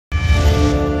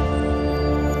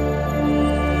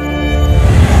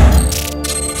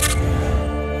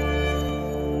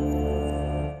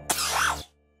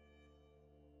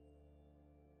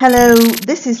Hello,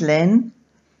 this is Lynn,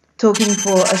 talking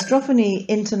for Astrophony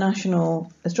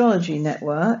International Astrology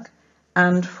Network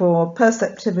and for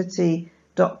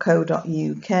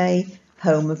perceptivity.co.uk,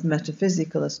 home of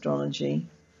metaphysical astrology.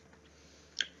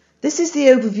 This is the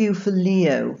overview for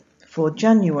Leo for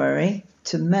January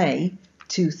to May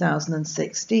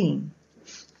 2016.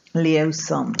 Leo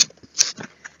Sun.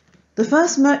 The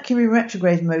first Mercury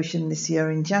retrograde motion this year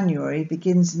in January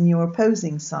begins in your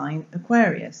opposing sign,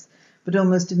 Aquarius, but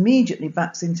almost immediately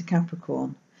backs into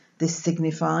Capricorn. This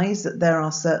signifies that there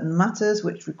are certain matters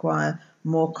which require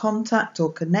more contact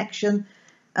or connection,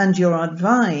 and you're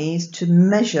advised to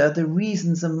measure the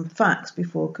reasons and facts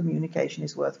before communication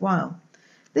is worthwhile.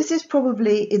 This is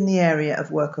probably in the area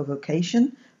of work or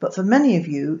vocation, but for many of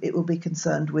you it will be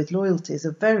concerned with loyalties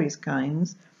of various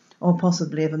kinds, or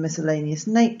possibly of a miscellaneous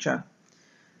nature.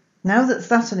 Now that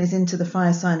Saturn is into the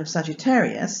fire sign of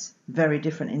Sagittarius, very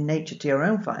different in nature to your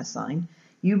own fire sign,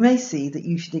 you may see that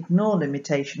you should ignore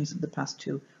limitations of the past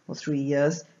 2 or 3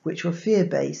 years which were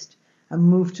fear-based and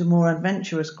move to more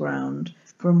adventurous ground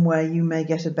from where you may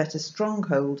get a better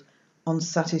stronghold on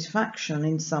satisfaction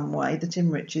in some way that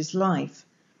enriches life.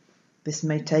 This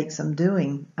may take some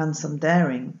doing and some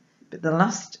daring, but the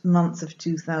last months of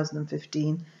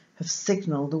 2015 have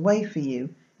signalled a way for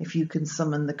you if you can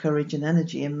summon the courage and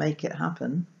energy and make it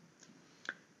happen.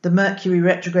 The Mercury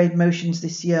retrograde motions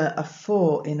this year are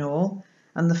 4 in all,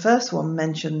 and the first one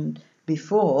mentioned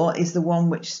before is the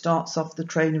one which starts off the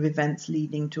train of events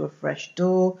leading to a fresh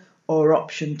door or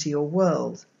option to your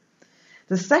world.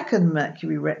 The second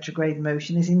Mercury retrograde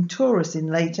motion is in Taurus in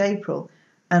late April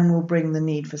and will bring the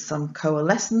need for some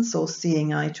coalescence or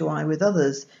seeing eye to eye with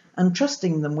others and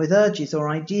trusting them with urges or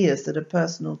ideas that are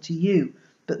personal to you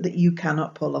but that you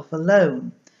cannot pull off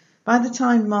alone. By the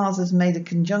time Mars has made a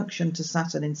conjunction to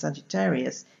Saturn in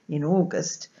Sagittarius in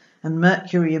August and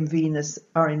Mercury and Venus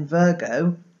are in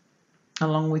Virgo,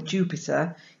 along with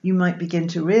Jupiter, you might begin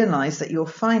to realise that your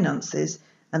finances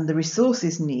and the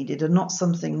resources needed are not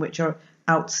something which are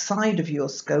outside of your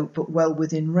scope but well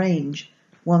within range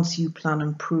once you plan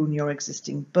and prune your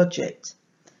existing budget.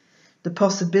 The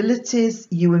possibilities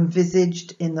you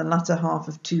envisaged in the latter half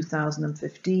of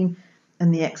 2015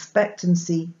 and the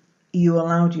expectancy you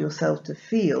allowed yourself to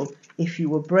feel if you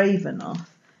were brave enough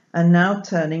are now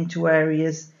turning to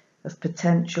areas of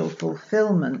potential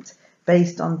fulfillment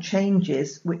based on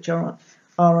changes which are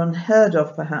unheard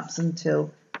of perhaps until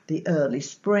the early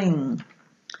spring.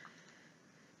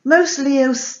 Most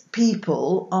Leo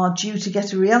people are due to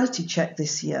get a reality check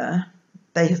this year.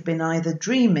 They have been either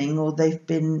dreaming or they've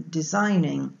been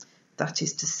designing. That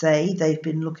is to say, they've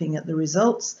been looking at the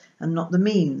results and not the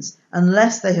means,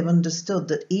 unless they have understood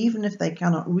that even if they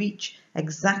cannot reach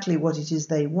exactly what it is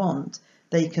they want,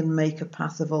 they can make a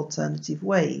path of alternative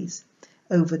ways,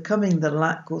 overcoming the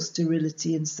lack or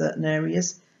sterility in certain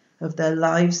areas of their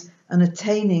lives and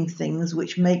attaining things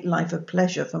which make life a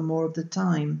pleasure for more of the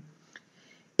time.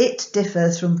 It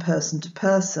differs from person to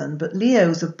person, but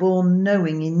Leos are born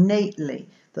knowing innately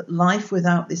that life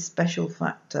without this special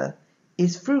factor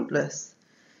is fruitless.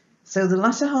 So the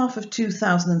latter half of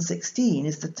 2016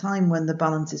 is the time when the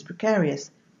balance is precarious,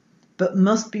 but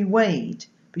must be weighed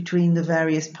between the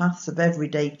various paths of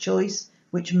everyday choice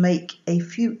which make a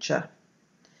future.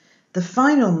 The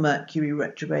final Mercury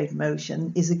retrograde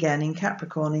motion is again in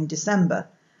Capricorn in December,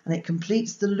 and it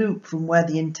completes the loop from where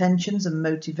the intentions and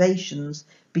motivations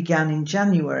began in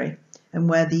January and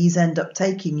where these end up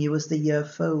taking you as the year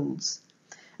folds.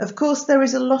 Of course, there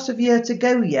is a lot of year to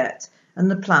go yet, and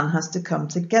the plan has to come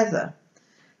together.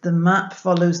 The map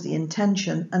follows the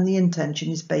intention, and the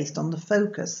intention is based on the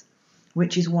focus,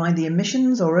 which is why the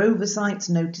omissions or oversights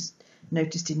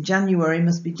noticed in January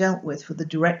must be dealt with for the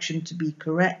direction to be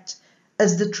correct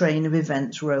as the train of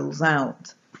events rolls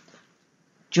out.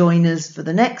 Join us for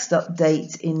the next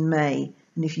update in May,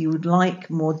 and if you would like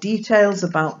more details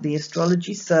about the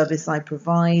astrology service I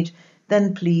provide,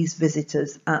 then please visit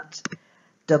us at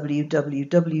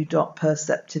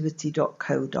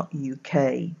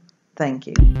www.perceptivity.co.uk. Thank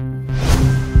you.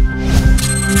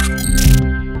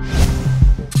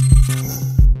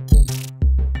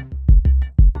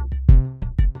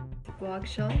 Bu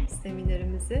akşam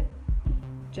seminerimizi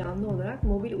canlı olarak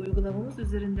mobil uygulamamız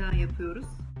üzerinden yapıyoruz.